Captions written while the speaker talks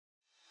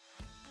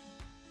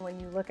When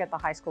you look at the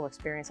high school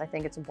experience, I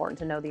think it's important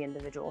to know the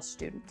individual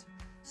student.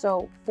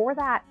 So for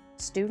that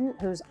student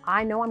who's,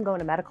 I know I'm going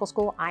to medical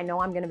school, I know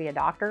I'm going to be a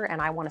doctor,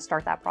 and I want to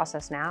start that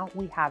process now,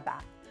 we have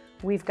that.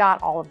 We've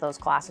got all of those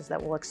classes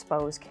that will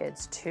expose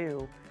kids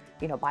to,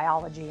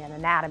 biology and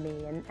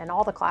anatomy and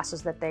all the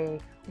classes that they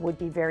would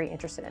be very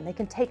interested in. They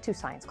can take 2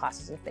 science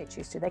classes if they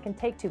choose to. They can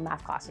take 2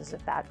 math classes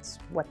if that's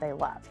what they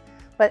love.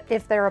 But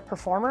if they're a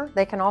performer,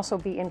 they can also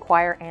be in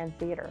choir and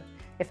theater.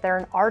 If they're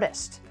an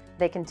artist,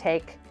 they can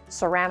take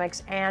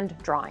ceramics and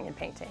drawing and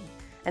painting.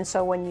 And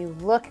so when you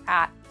look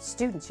at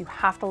students, you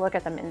have to look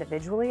at them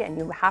individually, and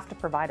you have to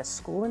provide a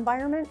school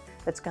environment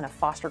that's going to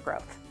foster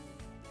growth.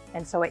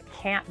 And so it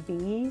can't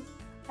be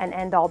an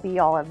end-all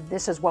be-all of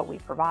this is what we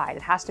provide.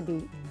 It has to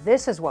be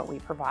this is what we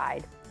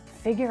provide.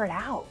 Figure it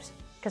out,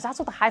 because that's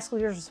what the high school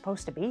years are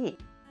supposed to be.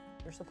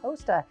 You're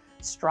supposed to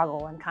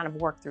struggle and kind of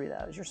work through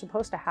those. You're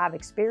supposed to have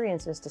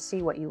experiences to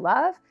see what you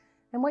love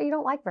and what you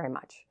don't like very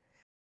much.